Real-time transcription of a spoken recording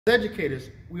As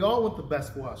educators, we all want the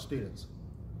best for our students.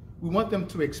 We want them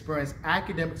to experience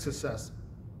academic success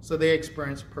so they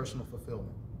experience personal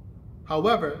fulfillment.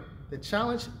 However, the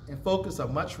challenge and focus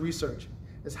of much research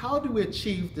is how do we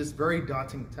achieve this very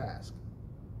daunting task?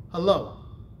 Hello,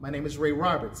 my name is Ray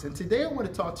Roberts, and today I want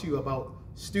to talk to you about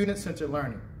student-centered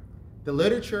learning, the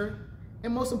literature,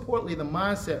 and most importantly, the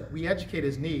mindset we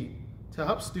educators need to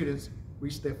help students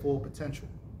reach their full potential.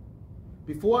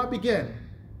 Before I begin,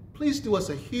 please do us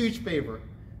a huge favor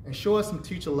and show us some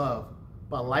teacher love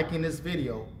by liking this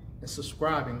video and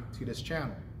subscribing to this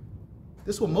channel.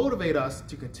 This will motivate us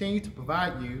to continue to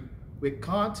provide you with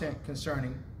content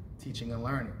concerning teaching and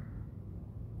learning.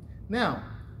 Now,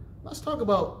 let's talk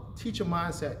about teacher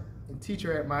mindset and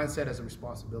teacher mindset as a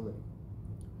responsibility.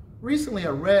 Recently,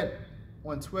 I read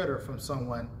on Twitter from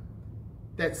someone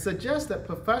that suggests that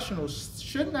professionals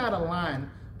should not align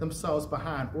themselves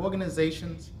behind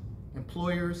organizations,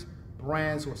 employers,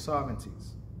 brands, or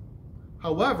sovereignties.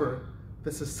 However,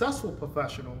 the successful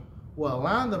professional will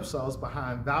align themselves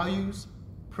behind values,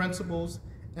 principles,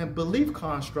 and belief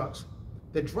constructs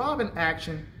that drive an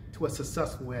action to a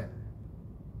successful end.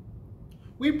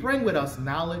 We bring with us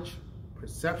knowledge,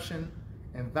 perception,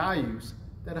 and values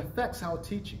that affects our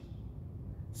teaching.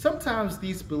 Sometimes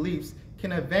these beliefs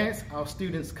can advance our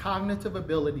students' cognitive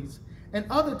abilities, and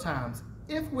other times,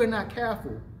 if we're not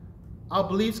careful, our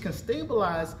beliefs can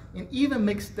stabilize and even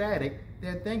make static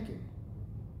their thinking.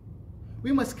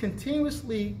 We must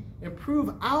continuously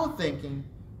improve our thinking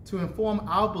to inform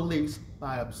our beliefs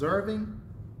by observing,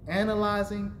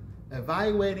 analyzing,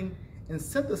 evaluating, and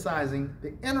synthesizing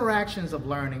the interactions of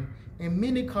learning in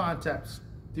many contexts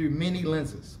through many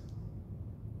lenses.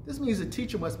 This means the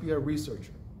teacher must be a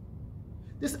researcher.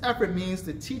 This effort means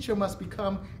the teacher must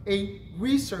become a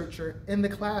researcher in the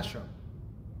classroom.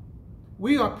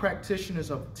 We are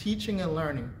practitioners of teaching and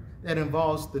learning that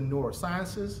involves the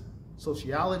neurosciences,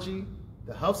 sociology,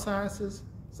 the health sciences,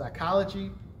 psychology,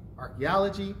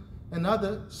 archaeology, and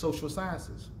other social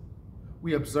sciences.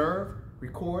 We observe,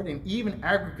 record, and even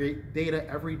aggregate data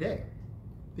every day.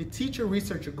 The teacher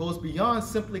researcher goes beyond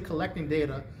simply collecting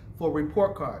data for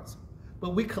report cards,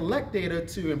 but we collect data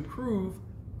to improve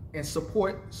and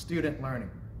support student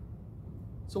learning.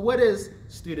 So what is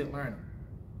student learning?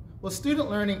 Well, student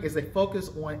learning is a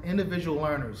focus on individual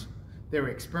learners, their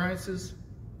experiences,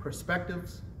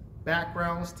 perspectives,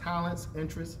 backgrounds, talents,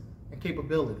 interests, and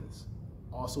capabilities,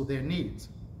 also their needs,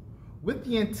 with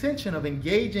the intention of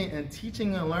engaging in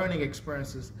teaching and learning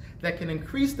experiences that can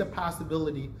increase the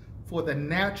possibility for the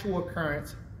natural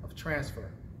occurrence of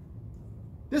transfer.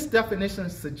 This definition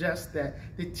suggests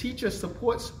that the teacher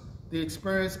supports the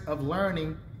experience of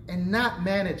learning and not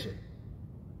manage it.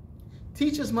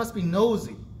 Teachers must be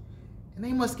nosy, and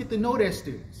they must get to know their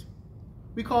students.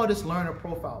 We call this learner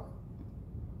profiling.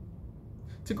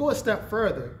 To go a step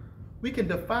further, we can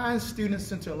define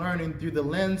student-centered learning through the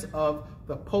lens of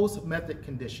the post-method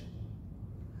condition.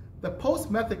 The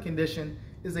post-method condition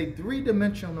is a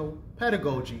three-dimensional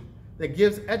pedagogy that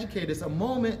gives educators a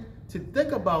moment to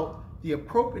think about the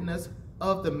appropriateness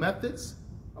of the methods,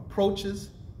 approaches,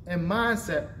 and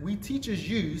mindset we teachers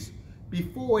use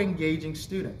before engaging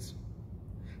students.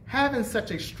 Having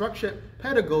such a structured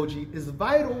pedagogy is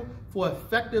vital for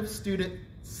effective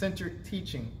student-centered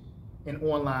teaching and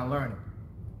online learning.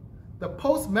 The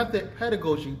post-method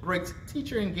pedagogy breaks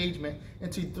teacher engagement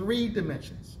into three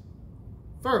dimensions.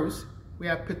 First, we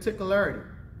have particularity.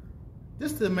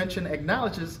 This dimension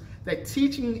acknowledges that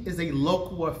teaching is a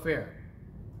local affair.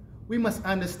 We must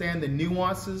understand the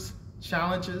nuances,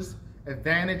 challenges,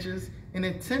 advantages, and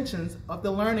intentions of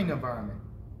the learning environment,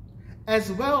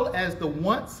 as well as the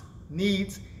wants,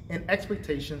 needs, and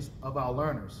expectations of our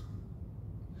learners.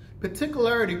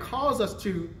 Particularity calls us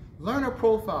to learner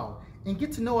profile and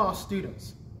get to know our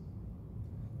students.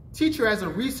 Teacher as a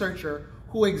researcher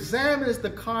who examines the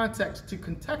context to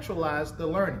contextualize the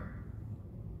learning.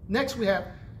 Next, we have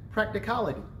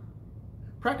practicality.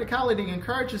 Practicality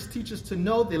encourages teachers to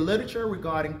know the literature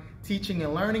regarding teaching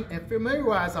and learning and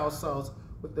familiarize ourselves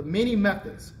with the many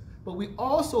methods, but we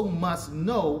also must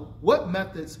know what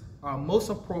methods are most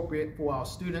appropriate for our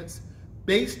students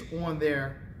based on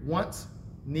their wants,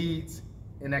 needs,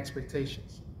 and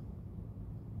expectations.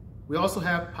 We also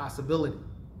have possibility.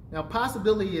 Now,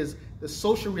 possibility is the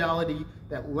social reality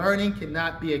that learning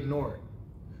cannot be ignored.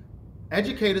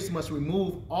 Educators must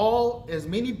remove as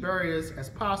many barriers as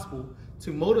possible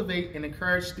to motivate and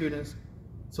encourage students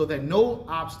so that no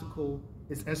obstacle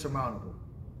is insurmountable.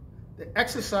 The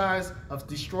exercise of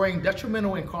destroying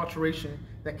detrimental enculturation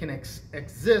that can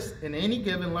exist in any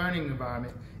given learning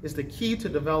environment is the key to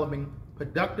developing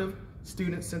productive,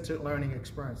 student-centered learning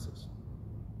experiences.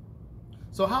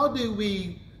 So how do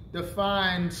we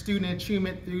define student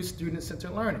achievement through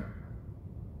student-centered learning?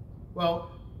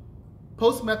 Well,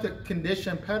 post-method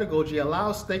condition pedagogy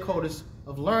allows stakeholders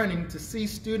of learning to see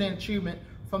student achievement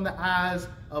from the eyes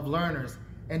of learners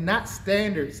and not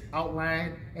standards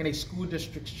outlined in a school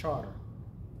district's charter.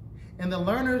 In the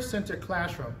learner-centered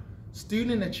classroom,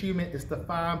 student achievement is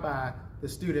defined by the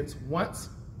student's wants,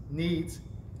 needs,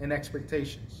 and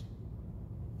expectations.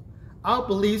 Our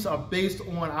beliefs are based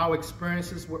on our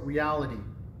experiences with reality,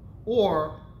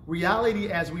 or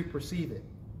reality as we perceive it.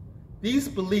 These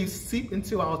beliefs seep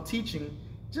into our teaching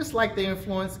just like they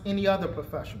influence any other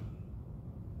profession.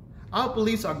 Our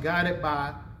beliefs are guided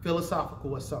by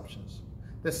philosophical assumptions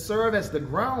that serve as the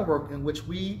groundwork in which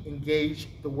we engage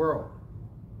the world.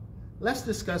 Let's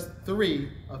discuss 3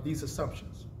 of these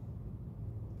assumptions.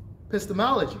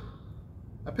 Epistemology.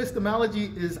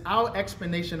 Epistemology is our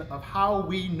explanation of how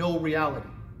we know reality.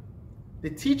 The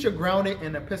teacher grounded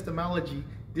in epistemology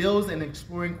deals in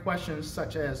exploring questions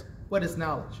such as, what is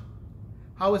knowledge?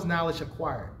 How is knowledge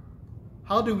acquired?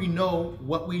 How do we know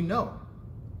what we know?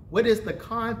 What is the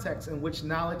context in which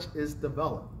knowledge is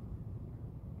developed?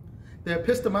 The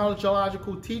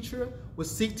epistemological teacher will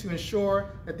seek to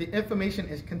ensure that the information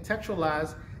is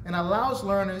contextualized and allows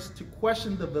learners to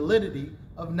question the validity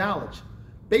of knowledge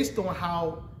based on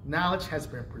how knowledge has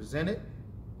been presented,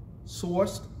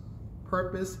 sourced,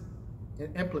 purposed,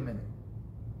 and implemented.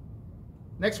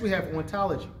 Next, we have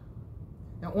ontology.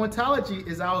 Now, ontology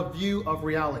is our view of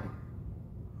reality.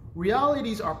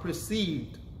 Realities are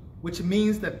perceived, which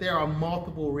means that there are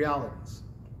multiple realities.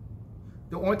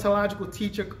 The ontological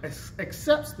teacher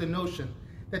accepts the notion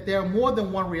that there are more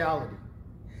than one reality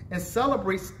and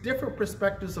celebrates different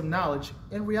perspectives of knowledge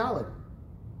in reality.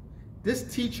 This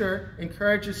teacher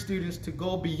encourages students to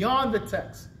go beyond the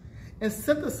text and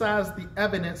synthesize the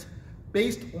evidence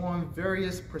based on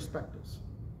various perspectives.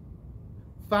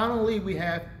 Finally, we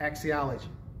have axiology.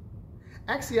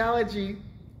 Axiology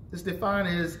is defined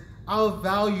as our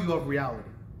value of reality.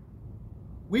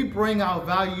 We bring our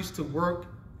values to work,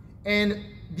 and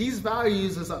these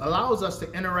values allows us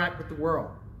to interact with the world.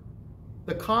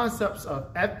 The concepts of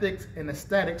ethics and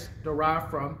aesthetics derive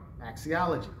from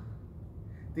axiology.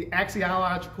 The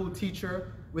axiological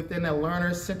teacher within a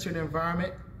learner-centered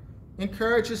environment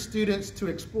encourages students to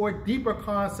explore deeper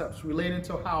concepts relating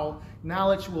to how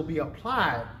knowledge will be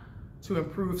applied to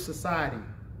improve society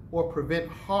or prevent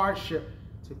hardship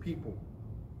to people.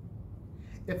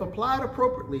 If applied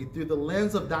appropriately through the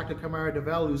lens of Dr. Kamara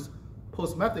DeValu's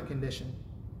post-method condition,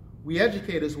 we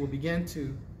educators will begin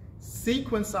to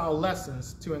sequence our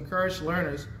lessons to encourage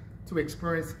learners to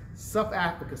experience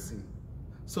self-efficacy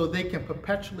so they can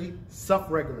perpetually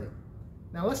self-regulate.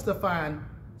 Now let's define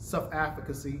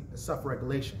self-efficacy and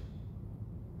self-regulation.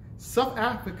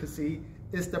 Self-efficacy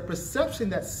is the perception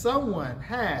that someone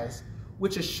has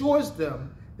which assures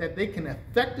them that they can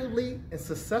effectively and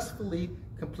successfully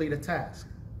complete a task.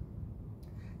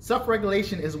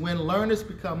 Self-regulation is when learners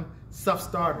become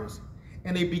self-starters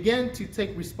and they begin to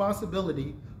take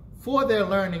responsibility for their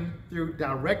learning through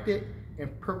directed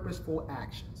and purposeful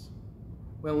actions.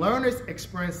 When learners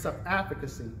experience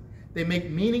self-efficacy, they make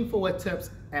meaningful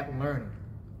attempts at learning.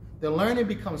 The learning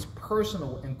becomes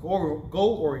personal and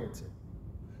goal-oriented.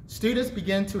 Students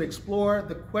begin to explore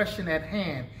the question at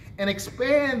hand and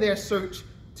expand their search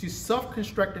to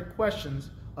self-constructed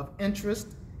questions of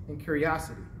interest and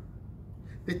curiosity.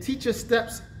 The teacher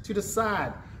steps to the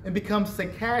side and becomes a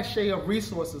cache of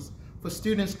resources for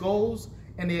students' goals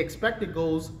and the expected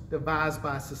goals devised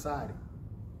by society.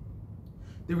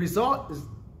 The result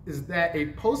is that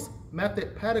a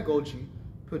post-method pedagogy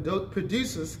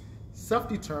produces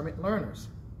self-determined learners.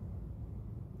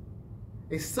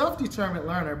 A self-determined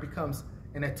learner becomes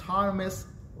an autonomous,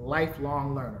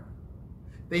 lifelong learner.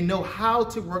 They know how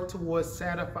to work towards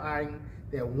satisfying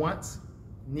their wants,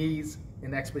 needs,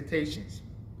 and expectations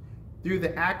through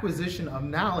the acquisition of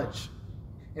knowledge.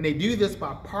 And they do this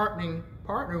by partnering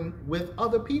with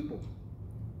other people.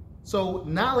 So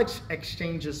knowledge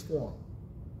exchanges form.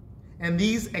 And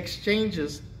these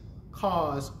exchanges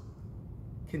cause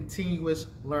continuous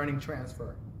learning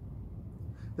transfer.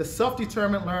 The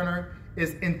self-determined learner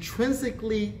is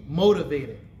intrinsically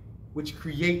motivated, which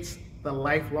creates the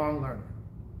lifelong learner.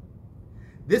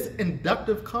 This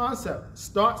inductive concept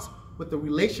starts with the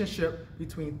relationship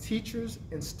between teachers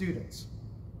and students.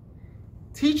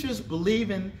 Teachers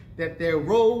believing that their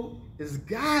role is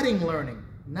guiding learning,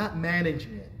 not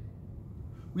managing it.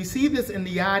 We see this in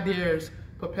the ideas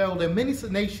propelled in many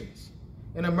nations.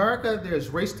 In America, there's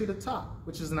race to the top,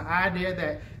 which is an idea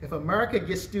that if America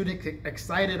gets students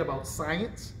excited about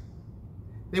science,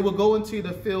 they will go into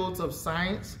the fields of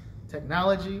science,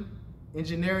 technology,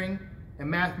 engineering, and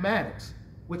mathematics,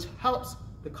 which helps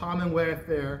the common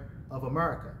welfare of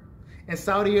America. In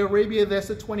Saudi Arabia, there's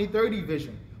the 2030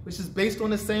 vision, which is based on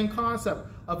the same concept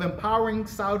of empowering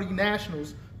Saudi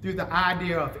nationals through the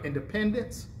idea of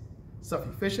independence,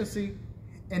 self-efficiency,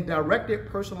 and directed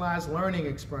personalized learning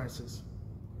experiences,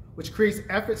 which creates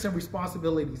efforts and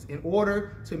responsibilities in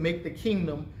order to make the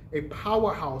kingdom a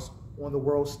powerhouse on the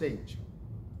world stage.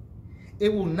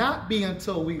 It will not be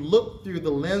until we look through the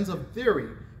lens of theory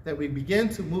that we begin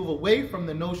to move away from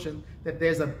the notion that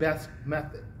there's a best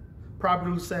method.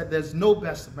 Proverbs said there's no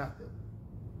best method.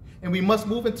 And we must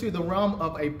move into the realm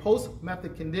of a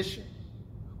post-method condition,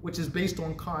 which is based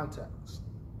on context.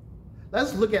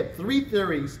 Let's look at 3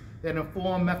 theories that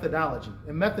inform methodology.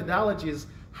 And methodology is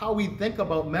how we think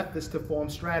about methods to form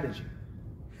strategy.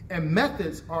 And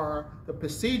methods are the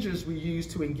procedures we use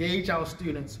to engage our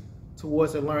students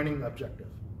towards a learning objective.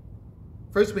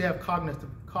 First, we have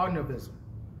cognitivism.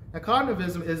 Now,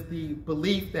 cognitivism is the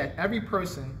belief that every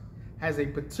person has a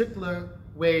particular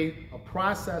way of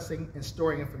processing and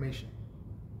storing information.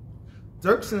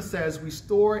 Dirksen says we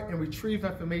store and retrieve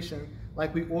information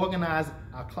like we organize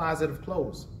our closet of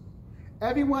clothes.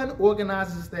 Everyone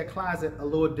organizes their closet a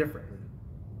little differently.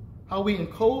 How we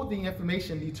encode the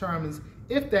information determines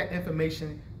if that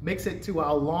information makes it to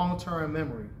our long-term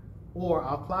memory or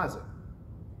our closet.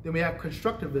 Then we have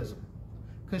constructivism.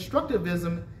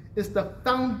 Constructivism is the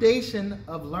foundation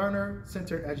of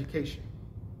learner-centered education.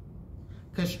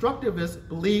 Constructivists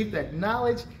believe that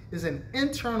knowledge is an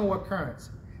internal occurrence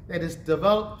that is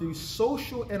developed through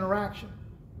social interaction.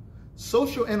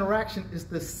 Social interaction is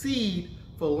the seed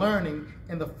for learning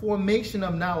and the formation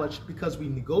of knowledge because we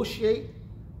negotiate,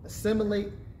 assimilate,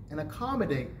 and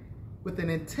accommodate with an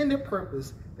intended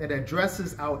purpose that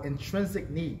addresses our intrinsic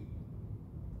need.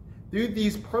 Through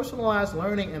these personalized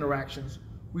learning interactions,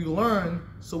 we learn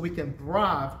so we can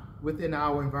thrive within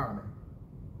our environment.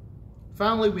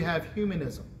 Finally, we have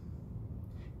humanism.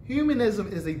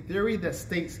 Humanism is a theory that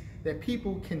states that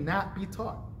people cannot be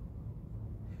taught.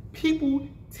 People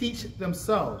teach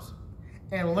themselves,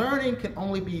 and learning can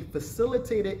only be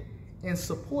facilitated and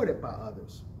supported by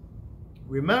others.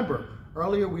 Remember,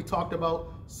 earlier we talked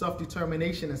about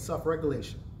self-determination and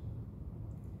self-regulation.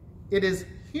 It is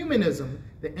humanism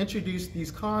that introduced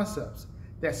these concepts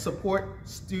that support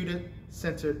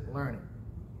student-centered learning.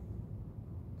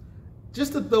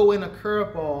 Just to throw in a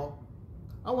curveball,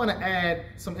 I want to add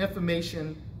some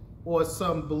information or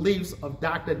some beliefs of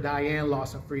Dr. Diane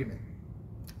Larsen Freeman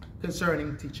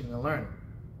concerning teaching and learning.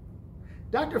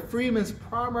 Dr. Freeman's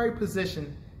primary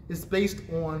position is based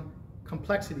on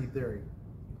complexity theory.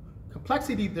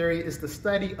 Complexity theory is the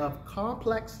study of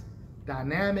complex,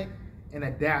 dynamic, and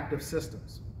adaptive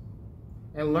systems.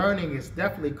 And learning is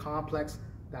definitely complex,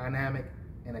 dynamic,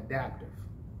 and adaptive.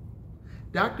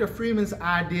 Dr. Freeman's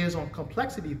ideas on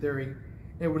complexity theory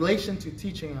in relation to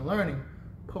teaching and learning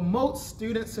promotes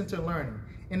student-centered learning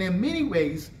and in many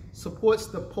ways supports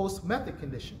the post-method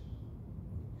condition.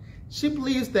 She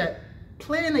believes that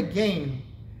playing a game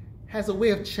has a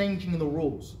way of changing the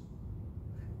rules.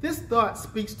 This thought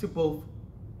speaks to both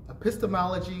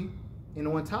epistemology and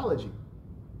ontology.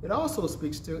 It also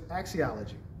speaks to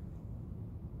axiology.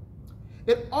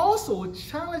 It also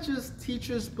challenges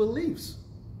teachers' beliefs.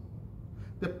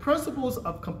 The principles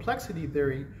of complexity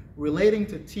theory relating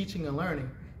to teaching and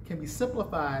learning can be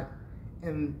simplified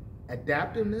in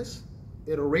adaptiveness,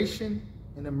 iteration,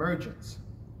 and emergence.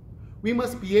 We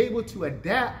must be able to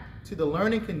adapt to the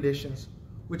learning conditions,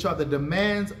 which are the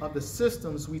demands of the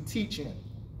systems we teach in,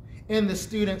 and the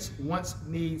students' wants,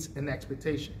 needs, and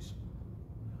expectations.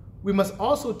 We must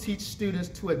also teach students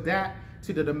to adapt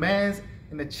to the demands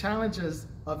and the challenges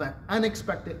of an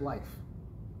unexpected life.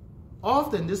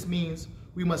 Often this means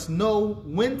we must know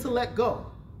when to let go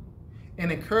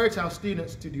and encourage our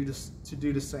students to do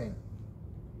the same.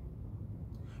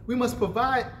 We must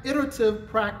provide iterative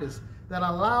practice that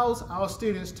allows our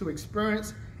students to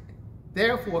experience,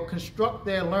 therefore construct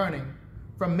their learning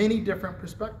from many different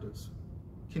perspectives,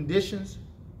 conditions,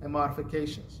 and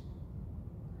modifications.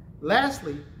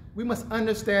 Lastly, we must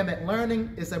understand that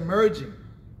learning is emerging,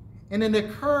 and it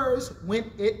occurs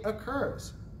when it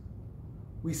occurs.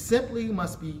 We simply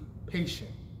must be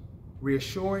patient,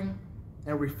 reassuring,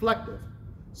 and reflective,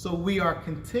 so we are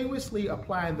continuously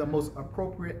applying the most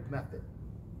appropriate method.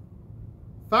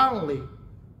 Finally,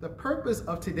 the purpose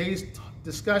of today's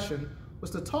discussion was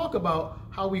to talk about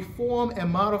how we form and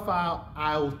modify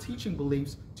our teaching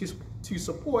beliefs to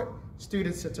support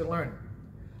student-centered learning.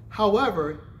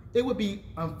 However, it would be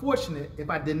unfortunate if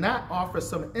I did not offer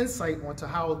some insight onto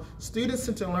how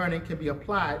student-centered learning can be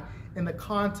applied in the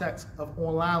context of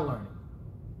online learning.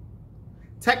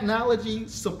 Technology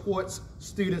supports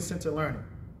student-centered learning.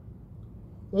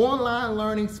 Online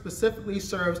learning specifically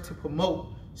serves to promote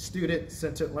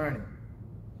student-centered learning.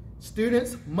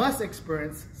 Students must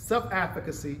experience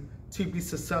self-efficacy to be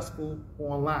successful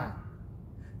online.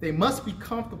 They must be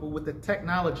comfortable with the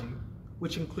technology,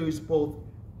 which includes both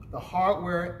the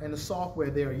hardware and the software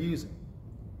they are using.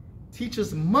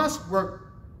 Teachers must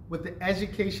work with the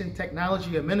education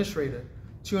technology administrator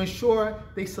to ensure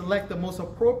they select the most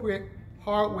appropriate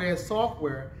hardware and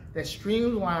software that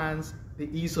streamlines the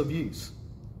ease of use.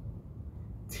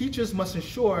 Teachers must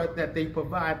ensure that they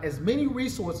provide as many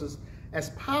resources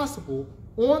as possible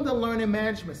on the learning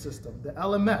management system, the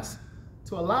LMS,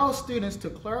 to allow students to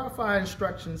clarify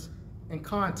instructions and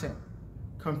content,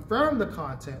 confirm the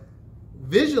content,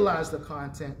 visualize the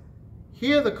content,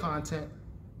 hear the content,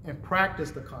 and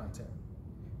practice the content.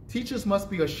 Teachers must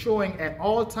be assuring at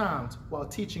all times while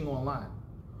teaching online.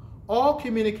 All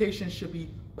communication should be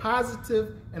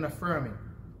positive and affirming.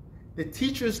 The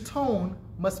teacher's tone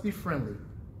must be friendly.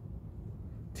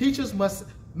 Teachers must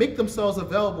make themselves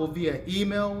available via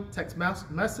email, text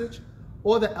message,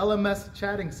 or the LMS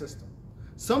chatting system.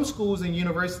 Some schools and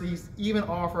universities even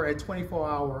offer a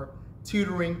 24-hour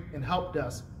tutoring and help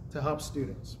desk to help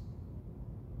students.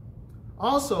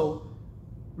 Also,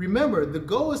 remember, the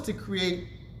goal is to create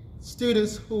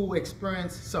students who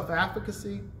experience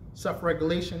self-efficacy,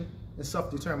 self-regulation, and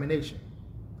self-determination.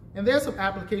 And there's some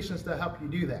applications that help you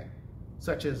do that,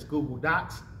 such as Google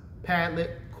Docs,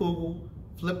 Padlet, Kaggle,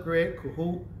 Flipgrid,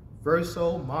 Kahoot,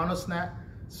 Verso, Monosnap,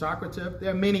 Socrative.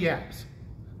 There are many apps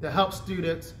that help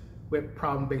students with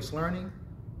problem-based learning,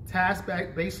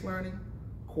 task-based learning,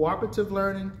 cooperative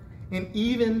learning, and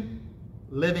even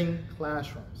living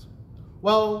classrooms.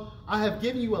 Well, I have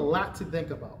given you a lot to think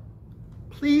about.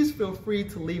 Please feel free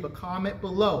to leave a comment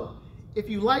below if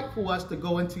you'd like for us to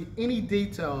go into any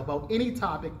detail about any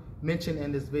topic mentioned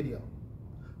in this video.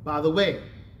 By the way,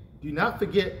 do not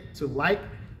forget to like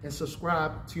and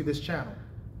subscribe to this channel.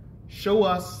 Show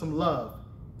us some love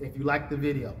if you like the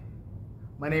video.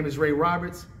 My name is Ray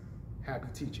Roberts. Happy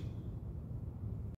teaching.